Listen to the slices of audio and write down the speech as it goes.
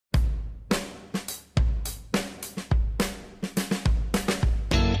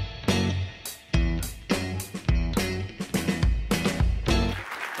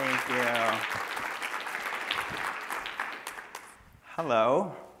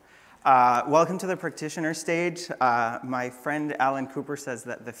Hello. Welcome to the practitioner stage. My friend Alan Cooper says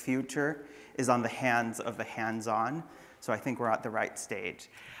that the future is on the hands of the hands-on, so I think we're at the right stage.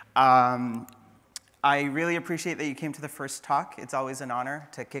 I really appreciate that you came to the first talk. It's always an honor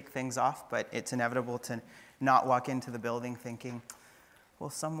to kick things off, but it's inevitable to not walk into the building thinking, will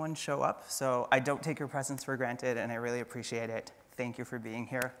someone show up? So I don't take your presence for granted, and I really appreciate it. Thank you for being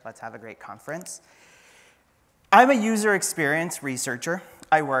here. Let's have a great conference. I'm a user experience researcher.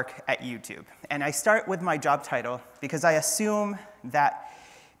 I work at YouTube. And I start with my job title because I assume that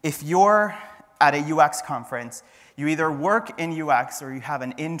if you're at a UX conference, you either work in UX or you have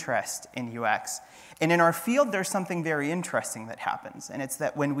an interest in UX. And in our field, there's something very interesting that happens. And it's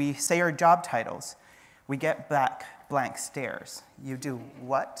that when we say our job titles, we get back blank stares. You do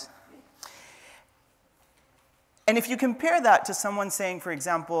what? And if you compare that to someone saying, for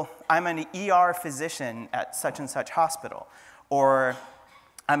example, I'm an ER physician at such and such hospital, or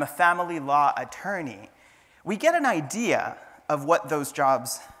I'm a family law attorney, we get an idea of what those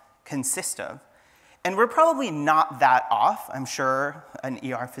jobs consist of. And we're probably not that off. I'm sure an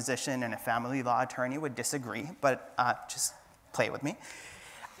ER physician and a family law attorney would disagree, but just play with me.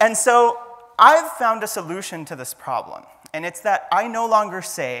 And so I've found a solution to this problem, and it's that I no longer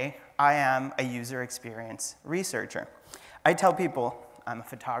say I am a user experience researcher. I tell people I'm a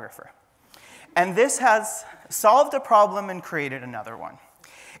photographer. And this has solved a problem and created another one.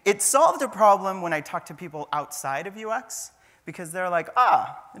 It solved a problem when I talk to people outside of UX, because they're like,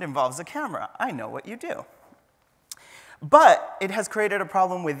 it involves a camera. I know what you do. But it has created a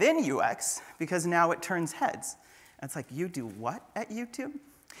problem within UX, because now it turns heads. And it's like, you do what at YouTube?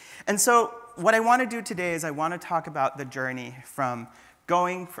 And so what I want to do today is I want to talk about the journey from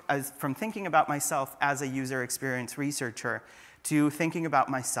from thinking about myself as a user experience researcher to thinking about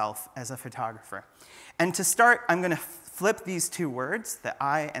myself as a photographer. And to start, I'm going to flip these two words, the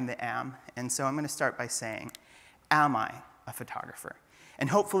I and the am. And so I'm going to start by saying, am I a photographer? And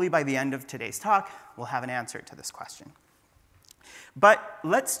hopefully by the end of today's talk, we'll have an answer to this question. But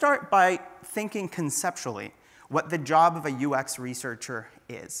let's start by thinking conceptually what the job of a UX researcher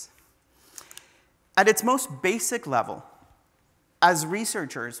is. At its most basic level, as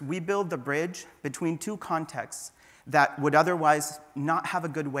researchers, we build the bridge between two contexts that would otherwise not have a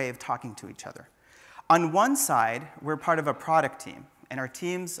good way of talking to each other. On one side, we're part of a product team, and our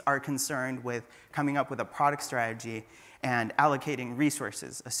teams are concerned with coming up with a product strategy and allocating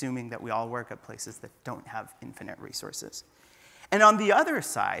resources, assuming that we all work at places that don't have infinite resources. And on the other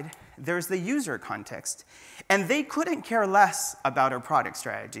side, there's the user context, and they couldn't care less about our product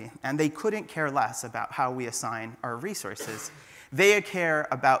strategy, and they couldn't care less about how we assign our resources. They care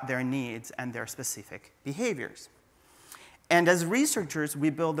about their needs and their specific behaviors. And as researchers, we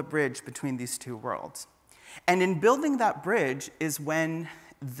build a bridge between these two worlds. And in building that bridge is when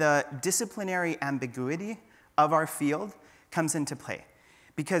the disciplinary ambiguity of our field comes into play.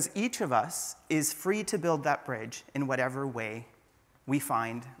 Because each of us is free to build that bridge in whatever way we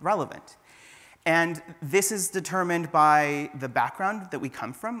find relevant. And this is determined by the background that we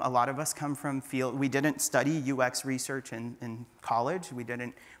come from. A lot of us come from field. We didn't study UX research in college.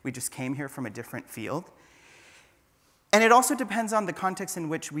 We just came here from a different field. And it also depends on the context in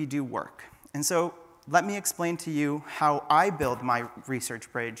which we do work. And so let me explain to you how I build my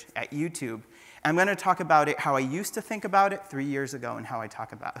research bridge at YouTube. I'm going to talk about it how I used to think about it 3 years ago and how I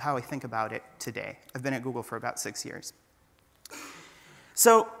think about it today. I've been at Google for about 6 years.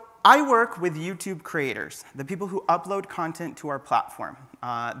 So I work with YouTube creators, the people who upload content to our platform.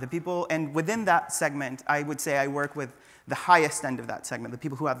 And within that segment, I would say I work with the highest end of that segment, the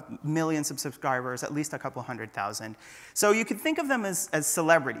people who have millions of subscribers, at least a couple 100,000. So you could think of them as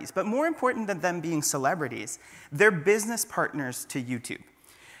celebrities, but more important than them being celebrities, they're business partners to YouTube.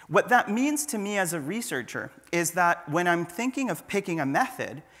 What that means to me as a researcher is that when I'm thinking of picking a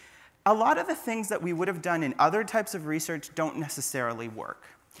method, a lot of the things that we would have done in other types of research don't necessarily work.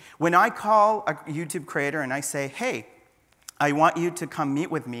 When I call a YouTube creator and I say, hey, I want you to come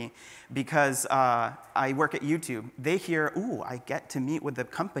meet with me because I work at YouTube, they hear, ooh, I get to meet with the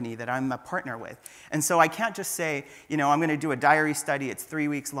company that I'm a partner with. And so I can't just say, I'm going to do a diary study. It's 3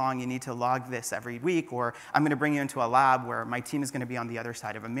 weeks long. You need to log this every week. Or I'm going to bring you into a lab where my team is going to be on the other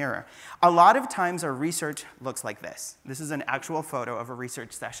side of a mirror. A lot of times our research looks like this. This is an actual photo of a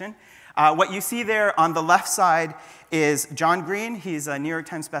research session. What you see there on the left side is John Green. He's a New York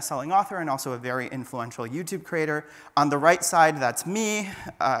Times bestselling author and also a very influential YouTube creator. On the right side, that's me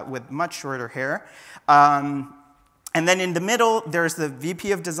with much shorter hair. And then in the middle, there's the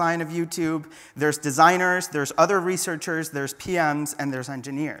VP of design of YouTube. There's designers, there's other researchers, there's PMs, and there's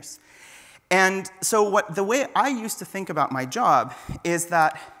engineers. And so the way I used to think about my job is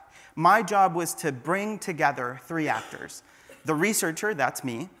that my job was to bring together three actors. The researcher, that's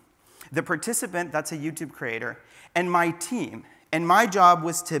me. The participant, that's a YouTube creator. And my team. And my job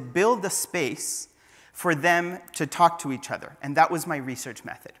was to build a space for them to talk to each other. And that was my research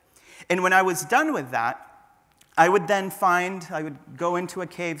method. And when I was done with that, I would go into a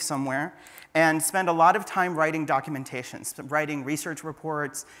cave somewhere and spend a lot of time writing documentations, writing research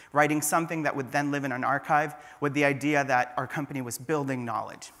reports, writing something that would then live in an archive with the idea that our company was building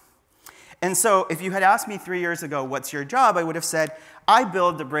knowledge. And so if you had asked me 3 years ago, what's your job, I would have said, I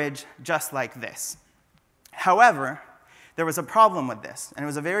build the bridge just like this. However, there was a problem with this, and it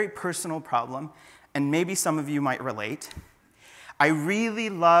was a very personal problem, and maybe some of you might relate. I really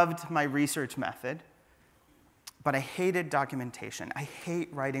loved my research method, but I hated documentation. I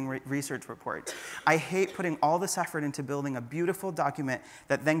hate writing research reports. I hate putting all this effort into building a beautiful document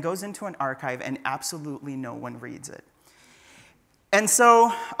that then goes into an archive and absolutely no one reads it. And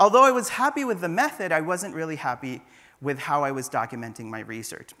so, although I was happy with the method, I wasn't really happy with how I was documenting my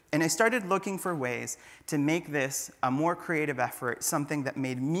research. And I started looking for ways to make this a more creative effort, something that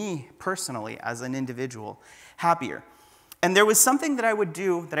made me personally, as an individual, happier. And there was something that I would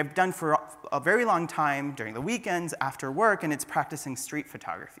do that I've done for a very long time during the weekends, after work, and it's practicing street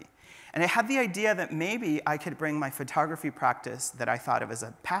photography. And I had the idea that maybe I could bring my photography practice that I thought of as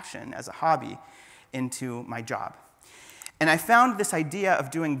a passion, as a hobby, into my job. And I found this idea of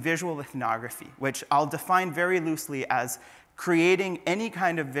doing visual ethnography, which I'll define very loosely as creating any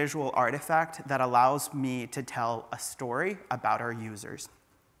kind of visual artifact that allows me to tell a story about our users.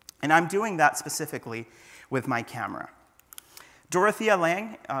 And I'm doing that specifically with my camera. Dorothea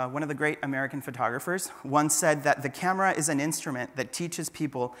Lange, one of the great American photographers, once said that the camera is an instrument that teaches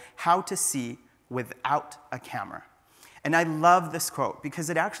people how to see without a camera. And I love this quote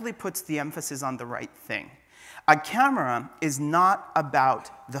because it actually puts the emphasis on the right thing. A camera is not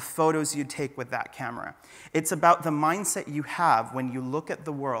about the photos you take with that camera. It's about the mindset you have when you look at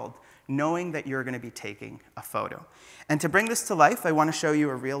the world, knowing that you're going to be taking a photo. And to bring this to life, I want to show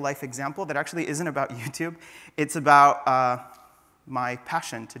you a real-life example that actually isn't about YouTube. It's about my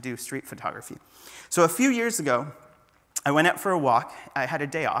passion to do street photography. So a few years ago, I went out for a walk. I had a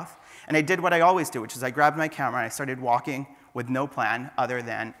day off, and I did what I always do, which is I grabbed my camera and I started walking with no plan other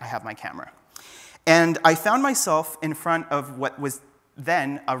than I have my camera. And I found myself in front of what was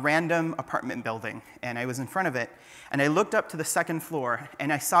then a random apartment building, and I was in front of it, and I looked up to the second floor,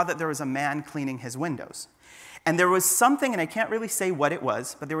 and I saw that there was a man cleaning his windows. And there was something, and I can't really say what it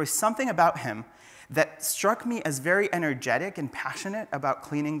was, but there was something about him that struck me as very energetic and passionate about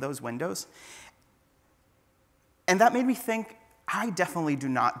cleaning those windows. And that made me think, I definitely do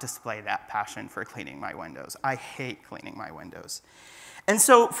not display that passion for cleaning my windows. I hate cleaning my windows. And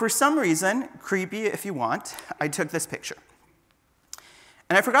so, for some reason, creepy if you want, I took this picture.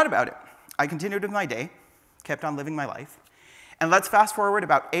 And I forgot about it. I continued with my day, kept on living my life. And let's fast forward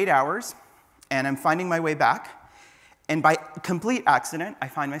about 8 hours, and I'm finding my way back. And by complete accident, I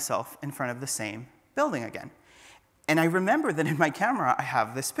find myself in front of the same building again. And I remember that in my camera, I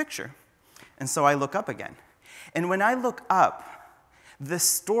have this picture. And so I look up again. And when I look up, the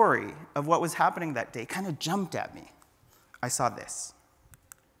story of what was happening that day kind of jumped at me. I saw this.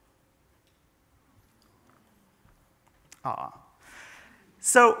 Aw.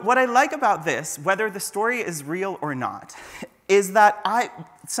 So what I like about this, whether the story is real or not, is that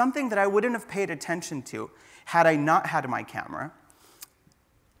something that I wouldn't have paid attention to had I not had my camera,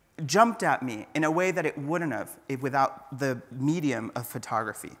 jumped at me in a way that it wouldn't have without the medium of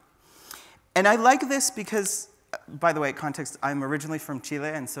photography. And I like this because, by the way, context, I'm originally from Chile,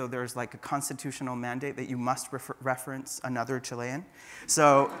 and so there's like a constitutional mandate that you must reference another Chilean.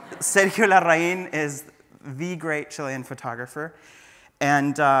 So Sergio Larraín is the great Chilean photographer.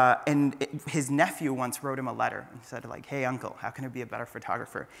 And his nephew once wrote him a letter and said, like, hey, uncle, how can I be a better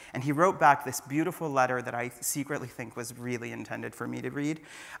photographer? And he wrote back this beautiful letter that I secretly think was really intended for me to read.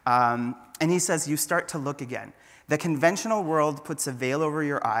 And he says, you start to look again. The conventional world puts a veil over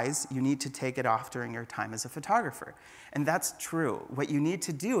your eyes. You need to take it off during your time as a photographer. And that's true. What you need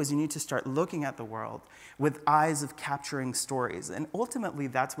to do is you need to start looking at the world with eyes of capturing stories. And ultimately,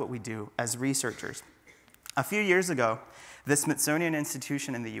 that's what we do as researchers. A few years ago, the Smithsonian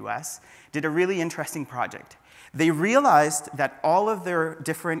Institution in the US did a really interesting project. They realized that all of their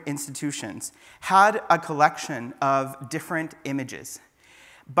different institutions had a collection of different images,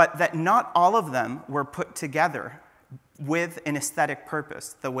 but that not all of them were put together with an aesthetic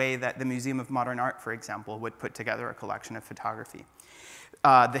purpose, the way that the Museum of Modern Art, for example, would put together a collection of photography.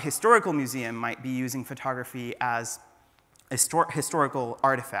 The Historical Museum might be using photography as historical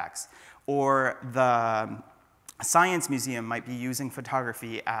artifacts, or the Science Museum might be using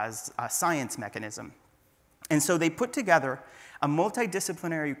photography as a science mechanism. And so they put together a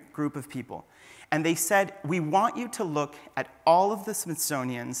multidisciplinary group of people, and they said, we want you to look at all of the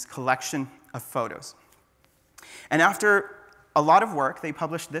Smithsonian's collection of photos. And after a lot of work, they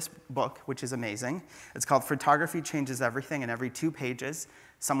published this book, which is amazing. It's called Photography Changes Everything, and every 2 pages,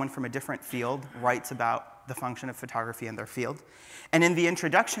 someone from a different field writes about the function of photography in their field. And in the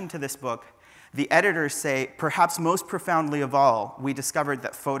introduction to this book, the editors say, perhaps most profoundly of all, we discovered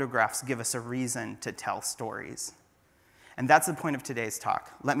that photographs give us a reason to tell stories. And that's the point of today's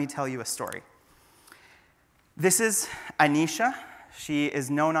talk. Let me tell you a story. This is Anisha. She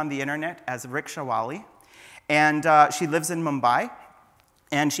is known on the internet as Rickshawali, and she lives in Mumbai.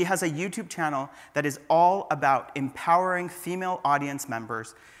 And she has a YouTube channel that is all about empowering female audience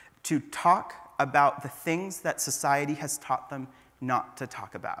members to talk about the things that society has taught them not to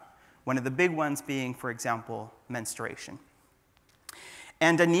talk about. One of the big ones being, for example, menstruation.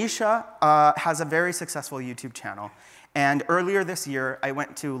 And Anisha has a very successful YouTube channel. And earlier this year, I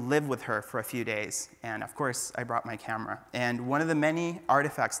went to live with her for a few days. And of course, I brought my camera. And one of the many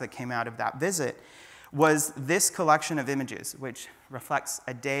artifacts that came out of that visit was this collection of images, which reflects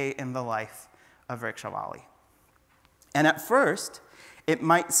a day in the life of Rickshawali. And at first, it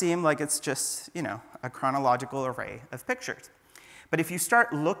might seem like it's just, a chronological array of pictures. But if you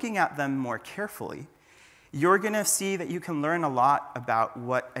start looking at them more carefully, you're going to see that you can learn a lot about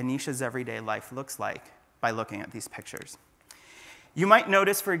what Anisha's everyday life looks like by looking at these pictures. You might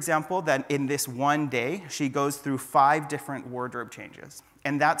notice, for example, that in this one day, she goes through 5 different wardrobe changes.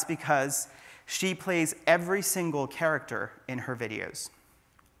 And that's because she plays every single character in her videos.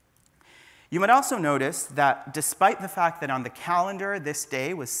 You might also notice that despite the fact that on the calendar this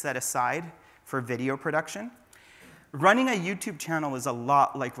day was set aside for video production, running a YouTube channel is a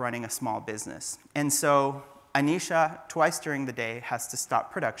lot like running a small business. And so Anisha, twice during the day, has to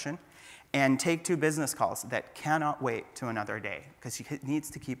stop production and take 2 business calls that cannot wait to another day because she needs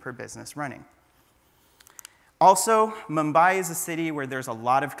to keep her business running. Also, Mumbai is a city where there's a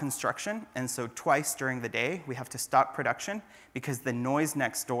lot of construction, and so twice during the day we have to stop production because the noise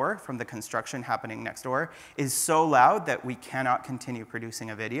next door from the construction happening next door is so loud that we cannot continue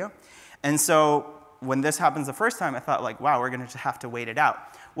producing a video. And so when this happens the first time, I thought, like, wow, we're going to just have to wait it out.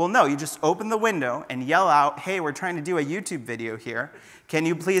 Well, no, you just open the window and yell out, hey, we're trying to do a YouTube video here. Can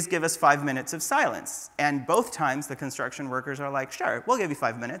you please give us 5 minutes of silence? And both times, the construction workers are like, sure, we'll give you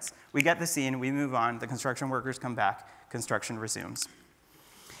 5 minutes. We get the scene, we move on, the construction workers come back, construction resumes.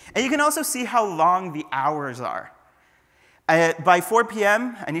 And you can also see how long the hours are. By 4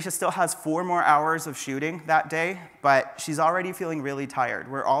 p.m., Anisha still has 4 more hours of shooting that day, but she's already feeling really tired.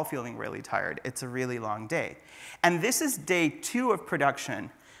 We're all feeling really tired. It's a really long day. And this is day 2 of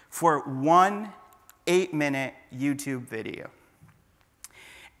production for one 8-minute YouTube video.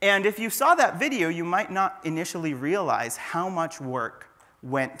 And if you saw that video, you might not initially realize how much work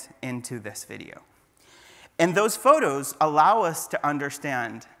went into this video. And those photos allow us to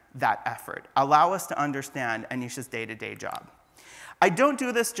understand that effort, allow us to understand Anisha's day-to-day job. I don't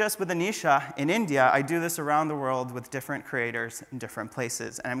do this just with Anisha in India. I do this around the world with different creators in different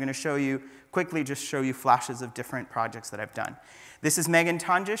places. And I'm going to show you, quickly just show you flashes of different projects that I've done. This is Megan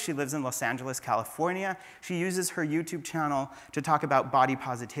Tonjes. She lives in Los Angeles, California. She uses her YouTube channel to talk about body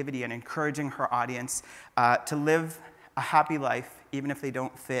positivity and encouraging her audience to live a happy life, even if they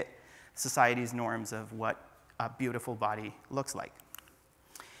don't fit society's norms of what a beautiful body looks like.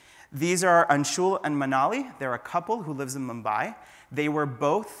 These are Anshul and Manali. They're a couple who lives in Mumbai. They were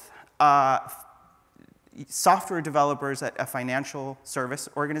both software developers at a financial service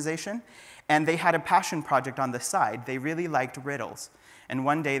organization, and they had a passion project on the side. They really liked riddles. And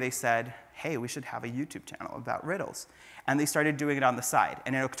one day they said, hey, we should have a YouTube channel about riddles. And they started doing it on the side.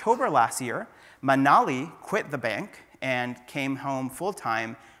 And in October last year, Manali quit the bank and came home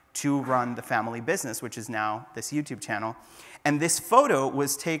full-time to run the family business, which is now this YouTube channel. And this photo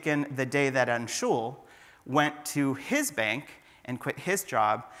was taken the day that Anshul went to his bank and quit his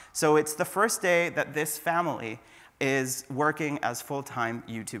job. So it's the first day that this family is working as full-time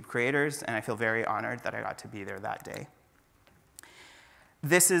YouTube creators, and I feel very honored that I got to be there that day.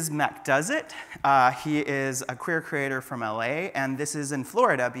 This is Mac Does It. He is a queer creator from LA, and this is in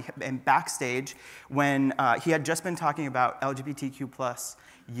Florida, and backstage when he had just been talking about LGBTQ+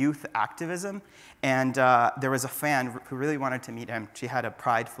 youth activism, and there was a fan who really wanted to meet him. She had a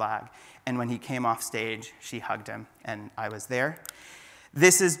pride flag, and when he came off stage, she hugged him, and I was there.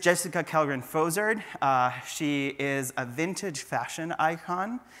 This is Jessica Kellgren-Fozard. She is a vintage fashion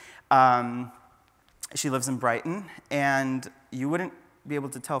icon. She lives in Brighton, and you wouldn't be able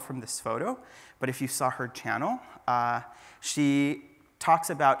to tell from this photo, but if you saw her channel, she talks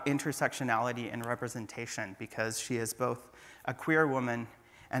about intersectionality and representation because she is both a queer woman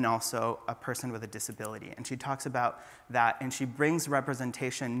and also a person with a disability. And she talks about that, and she brings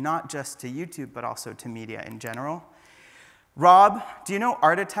representation not just to YouTube, but also to media in general. Rob, do you know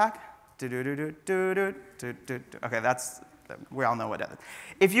Art Attack? Okay, we all know what it is.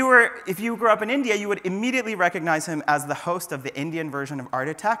 If you grew up in India, you would immediately recognize him as the host of the Indian version of Art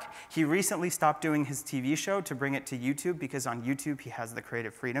Attack. He recently stopped doing his TV show to bring it to YouTube because on YouTube he has the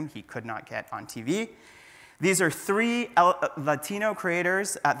creative freedom he could not get on TV. These are 3 Latino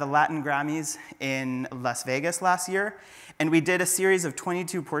creators at the Latin Grammys in Las Vegas last year, and we did a series of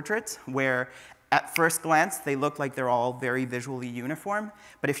 22 portraits where at first glance, they look like they're all very visually uniform,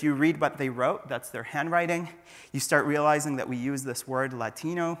 but if you read what they wrote, that's their handwriting, you start realizing that we use this word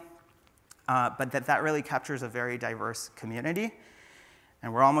Latino, but that really captures a very diverse community.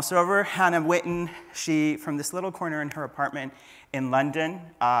 And we're almost over. Hannah Witten, she, from this little corner in her apartment in London,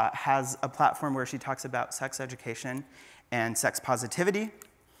 has a platform where she talks about sex education and sex positivity.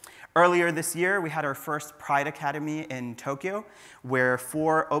 Earlier this year, we had our first Pride Academy in Tokyo, where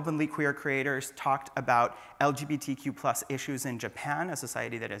 4 openly queer creators talked about LGBTQ+ issues in Japan, a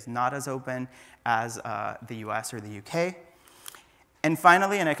society that is not as open as the US or the UK. And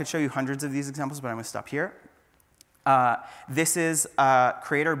finally, and I could show you hundreds of these examples, but I'm going to stop here. This is a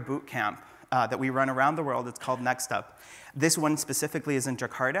creator boot camp that we run around the world. It's called Next Up. This one specifically is in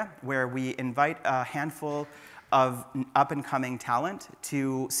Jakarta, where we invite a handful of up-and-coming talent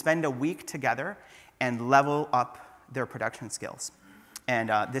to spend a week together and level up their production skills.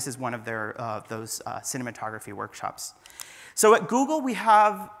 And this is one of those cinematography workshops. So at Google, we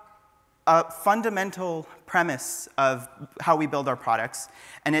have a fundamental premise of how we build our products,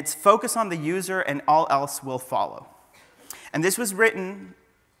 and it's focus on the user and all else will follow. And this was written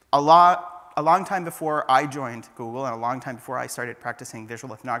a long time before I joined Google and a long time before I started practicing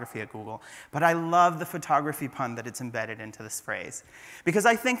visual ethnography at Google. But I love the photography pun that it's embedded into this phrase, because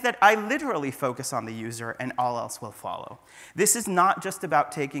I think that I literally focus on the user and all else will follow. This is not just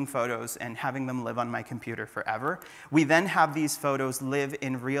about taking photos and having them live on my computer forever. We then have these photos live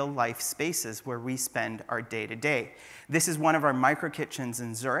in real life spaces where we spend our day-to-day. This is one of our micro kitchens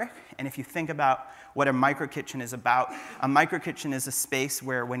in Zurich, and if you think about what a micro kitchen is about, a micro kitchen is a space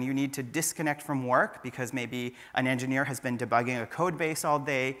where when you need to disconnect from work because maybe an engineer has been debugging a code base all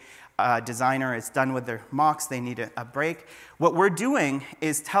day, a designer is done with their mocks, they need a break. What we're doing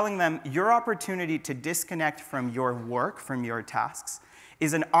is telling them your opportunity to disconnect from your work, from your tasks,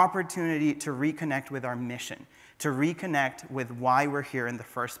 is an opportunity to reconnect with our mission, to reconnect with why we're here in the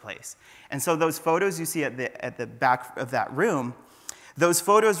first place. And so those photos you see at the back of that room, those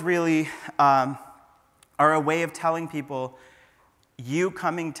photos really are a way of telling people you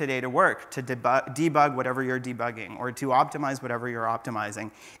coming today to work to debug whatever you're debugging or to optimize whatever you're optimizing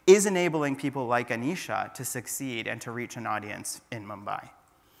is enabling people like Anisha to succeed and to reach an audience in Mumbai.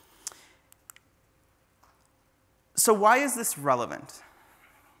 So why is this relevant?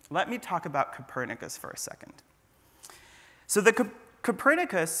 Let me talk about Copernicus for a second. So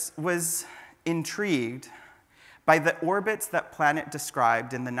Copernicus was intrigued by the orbits that planet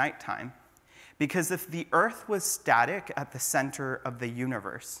described in the nighttime, because if the Earth was static at the center of the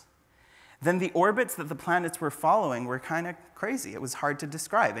universe, then the orbits that the planets were following were kind of crazy. It was hard to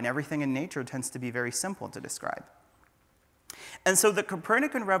describe, and everything in nature tends to be very simple to describe. And so the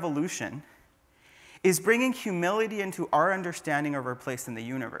Copernican revolution is bringing humility into our understanding of our place in the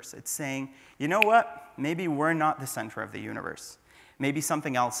universe. It's saying, you know what? Maybe we're not the center of the universe. Maybe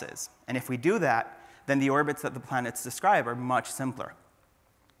something else is. And if we do that, then the orbits that the planets describe are much simpler.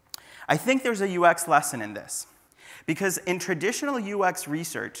 I think there's a UX lesson in this, because in traditional UX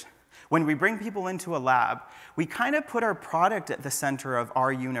research, when we bring people into a lab, we kind of put our product at the center of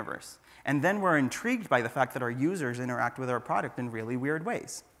our universe, and then we're intrigued by the fact that our users interact with our product in really weird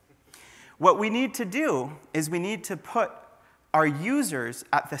ways. What we need to do is we need to put our users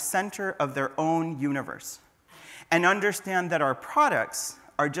at the center of their own universe and understand that our products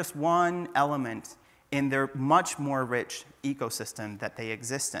are just one element in their much more rich ecosystem that they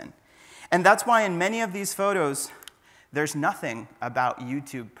exist in. And that's why in many of these photos, there's nothing about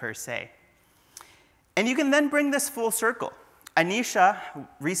YouTube per se. And you can then bring this full circle. Anisha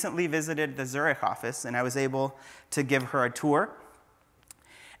recently visited the Zurich office, and I was able to give her a tour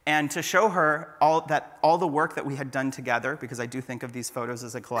and to show her all the work that we had done together, because I do think of these photos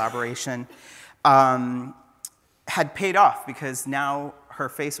as a collaboration, had paid off, because now her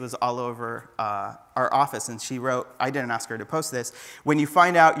face was all over our office, and she wrote, I didn't ask her to post this, when you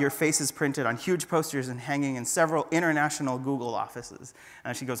find out your face is printed on huge posters and hanging in several international Google offices.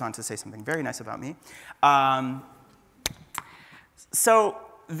 And she goes on to say something very nice about me. So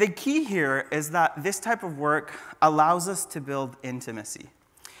the key here is that this type of work allows us to build intimacy.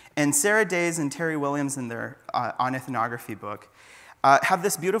 And Sarah Days and Terry Williams in their On Ethnography book have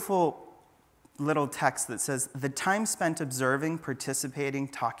this beautiful little text that says, the time spent observing, participating,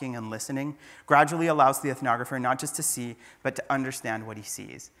 talking, and listening gradually allows the ethnographer not just to see, but to understand what he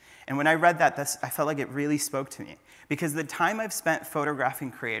sees. And when I read that, I felt like it really spoke to me. Because the time I've spent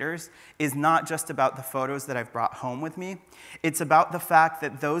photographing creators is not just about the photos that I've brought home with me. It's about the fact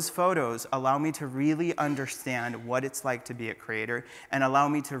that those photos allow me to really understand what it's like to be a creator and allow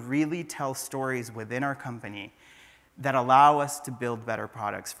me to really tell stories within our company that allow us to build better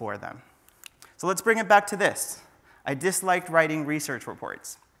products for them. So let's bring it back to this. I disliked writing research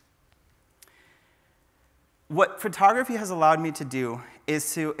reports. What photography has allowed me to do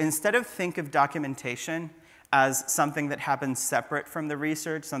is to, instead of think of documentation as something that happens separate from the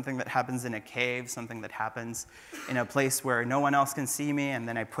research, something that happens in a cave, something that happens in a place where no one else can see me, and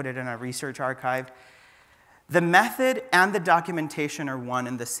then I put it in a research archive, the method and the documentation are one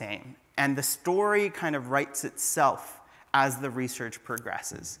and the same. And the story kind of writes itself as the research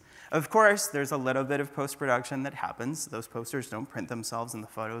progresses. Of course, there's a little bit of post-production that happens. Those posters don't print themselves, and the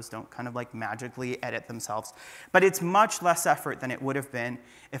photos don't kind of like magically edit themselves. But it's much less effort than it would have been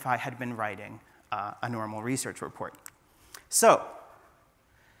if I had been writing a normal research report. So,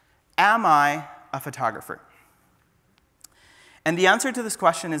 am I a photographer? And the answer to this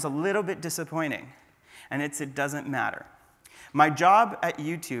question is a little bit disappointing, and it doesn't matter. My job at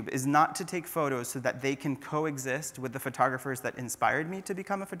YouTube is not to take photos so that they can coexist with the photographers that inspired me to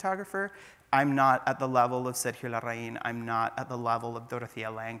become a photographer. I'm not at the level of Sergio Larraín. I'm not at the level of Dorothea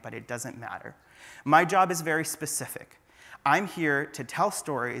Lang, but it doesn't matter. My job is very specific. I'm here to tell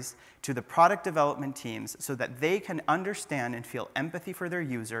stories to the product development teams so that they can understand and feel empathy for their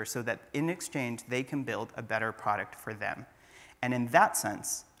user so that in exchange they can build a better product for them. And in that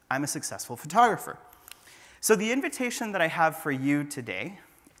sense, I'm a successful photographer. So the invitation that I have for you today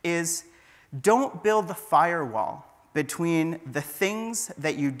is don't build the firewall between the things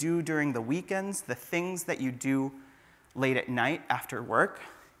that you do during the weekends, the things that you do late at night after work,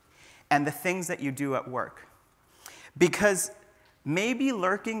 and the things that you do at work. Because maybe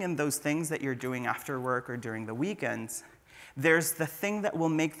lurking in those things that you're doing after work or during the weekends, there's the thing that will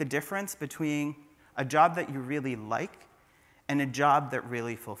make the difference between a job that you really like and a job that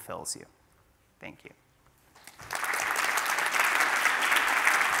really fulfills you. Thank you.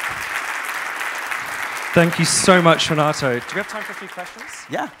 Thank you so much, Renato. Do we have time for a few questions?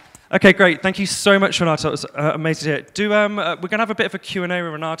 Yeah. Okay, great. Thank you so much, Renato. It was amazing to hear. We're going to have a bit of a Q&A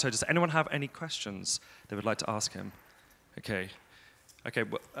with Renato. Does anyone have any questions they would like to ask him? Okay. Okay,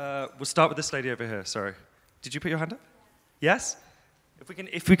 we'll start with this lady over here. Sorry. Did you put your hand up? Yes?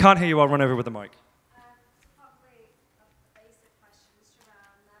 If we can't hear you, I'll run over with the mic. Probably a basic question just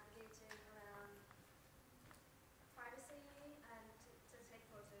around navigating around privacy and to take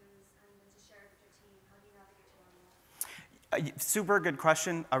photos and then to share it with your team. How do you navigate around that? Super good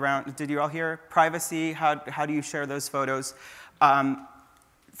question around, did you all hear? Privacy, how do you share those photos?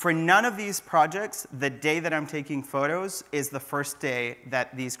 For none of these projects, the day that I'm taking photos is the first day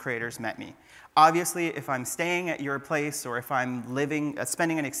that these creators met me. Obviously, if I'm staying at your place or if I'm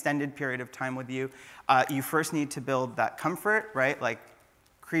spending an extended period of time with you, you first need to build that comfort, right? Like,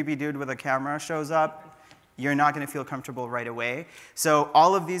 creepy dude with a camera shows up, you're not going to feel comfortable right away. So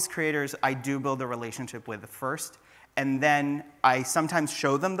all of these creators, I do build a relationship with first. And then I sometimes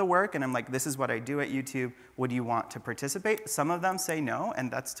show them the work, and I'm like, this is what I do at YouTube. Would you want to participate? Some of them say no,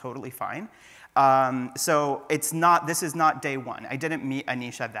 and that's totally fine. So this is not day one. I didn't meet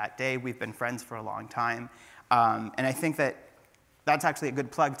Anisha that day. We've been friends for a long time. And I think that's actually a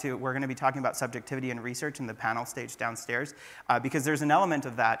good plug, too. We're going to be talking about subjectivity and research in the panel stage downstairs, because there's an element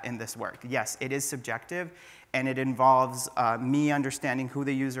of that in this work. Yes, it is subjective, and it involves me understanding who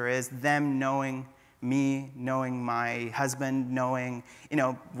the user is, them knowing me, knowing my husband, knowing,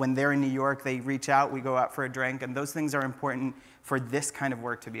 when they're in New York, they reach out, we go out for a drink, and those things are important for this kind of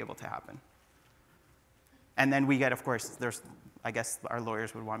work to be able to happen. And then we get, of course, I guess our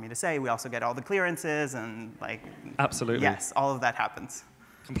lawyers would want me to say, we also get all the clearances and like... Absolutely. Yes, all of that happens.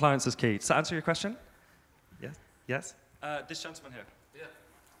 Compliance is key. Does that answer your question? Yes? Yes? This gentleman here. Yeah.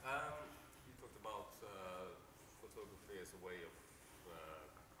 You talked about photography as a way of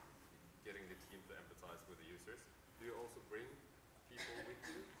getting the team to empathize with the users. Do you also bring people with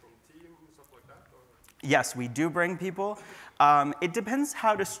you from team, stuff like that? Or? Yes, we do bring people. It depends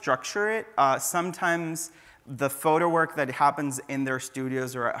how to structure it. Sometimes the photo work that happens in their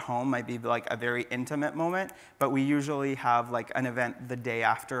studios or at home might be like a very intimate moment, but we usually have like an event the day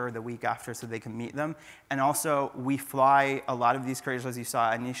after or the week after so they can meet them. And also, we fly a lot of these creators, as you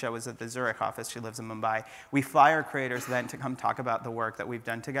saw, Anisha was at the Zurich office, she lives in Mumbai. We fly our creators then to come talk about the work that we've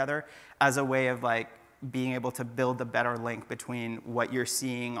done together as a way of like being able to build a better link between what you're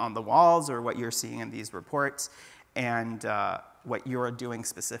seeing on the walls or what you're seeing in these reports and what you're doing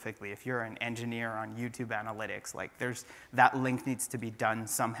specifically. If you're an engineer on YouTube analytics, like that link needs to be done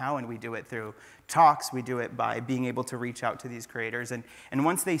somehow, and we do it through talks. We do it by being able to reach out to these creators, and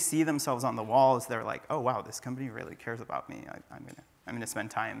once they see themselves on the walls, they're like, oh wow, this company really cares about me. I'm gonna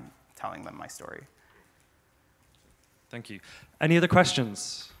spend time telling them my story. Thank you. Any other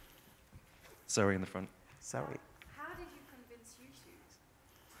questions? Zoe in the front. Zoe. How did you convince YouTube to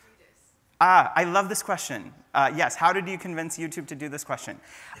do this? I love this question. Yes, how did you convince YouTube to do this question?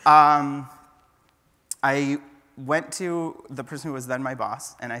 I went to the person who was then my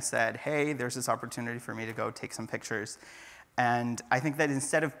boss, and I said, hey, there's this opportunity for me to go take some pictures. And I think that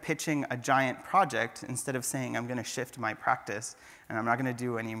instead of pitching a giant project, instead of saying I'm going to shift my practice, and I'm not going to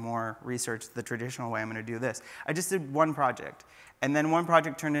do any more research the traditional way, I'm going to do this, I just did one project. And then one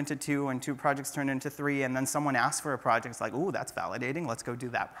project turned into two, and two projects turned into three, and then someone asked for a project. It's like, ooh, that's validating. Let's go do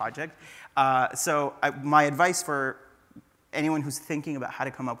that project. My advice for anyone who's thinking about how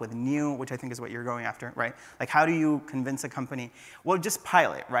to come up with new, which I think is what you're going after, right? Like, how do you convince a company? Well, just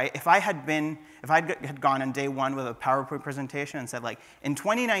pilot, right? If I had gone on day one with a PowerPoint presentation and said, like, in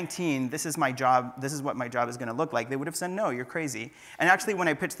 2019, this is my job, this is what my job is going to look like, they would have said, no, you're crazy. And actually, when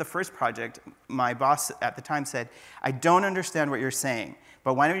I pitched the first project, my boss at the time said, I don't understand what you're saying,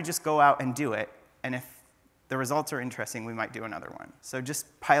 but why don't you just go out and do it? And if the results are interesting, we might do another one. So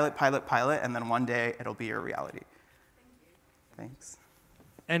just pilot, pilot, pilot, and then one day it'll be your reality. Thanks.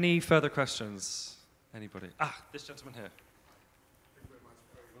 Any further questions? Anybody? This gentleman here. Thank you very much.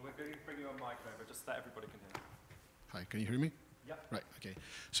 We're going to bring you a mic over, just so that everybody can hear. Hi, can you hear me? Yeah. Right, okay.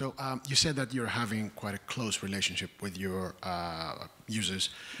 So you said that you're having quite a close relationship with your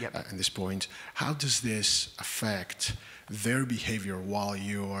users at this point. How does this affect their behavior while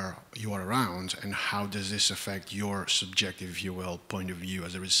you are around, and how does this affect your subjective, if you will, point of view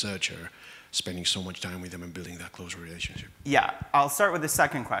as a researcher, spending so much time with them and building that close relationship? Yeah, I'll start with the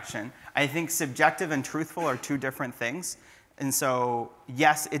second question. I think subjective and truthful are two different things. And so,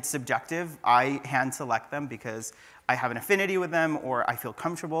 yes, it's subjective. I hand select them because I have an affinity with them or I feel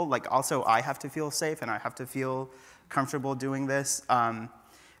comfortable. Like, also, I have to feel safe and I have to feel comfortable doing this.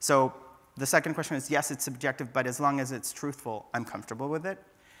 So the second question is, yes, it's subjective, but as long as it's truthful, I'm comfortable with it.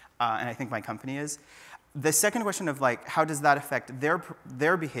 And I think my company is. The second question of, like, how does that affect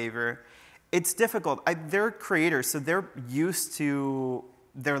their behavior? It's difficult. They're creators, so they're used to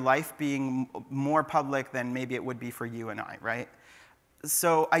their life being more public than maybe it would be for you and I, right?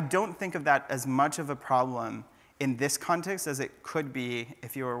 So I don't think of that as much of a problem in this context as it could be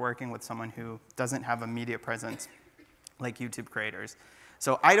if you were working with someone who doesn't have a media presence like YouTube creators.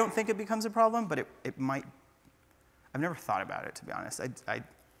 So I don't think it becomes a problem, but it might. I've never thought about it, to be honest.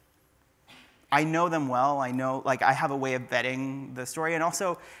 I know them well. I know, like, I have a way of vetting the story, and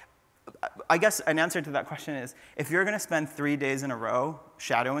also, I guess an answer to that question is, if you're going to spend 3 days in a row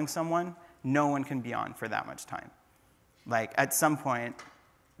shadowing someone, no one can be on for that much time. Like, at some point,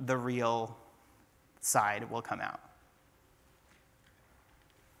 the real side will come out.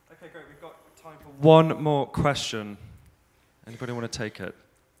 Okay, great. We've got time for one more question. Anybody want to take it?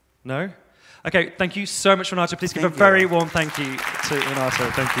 No? Okay, thank you so much, Renato. Please give a very warm thank you to Renato.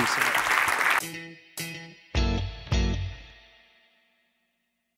 Thank you so much.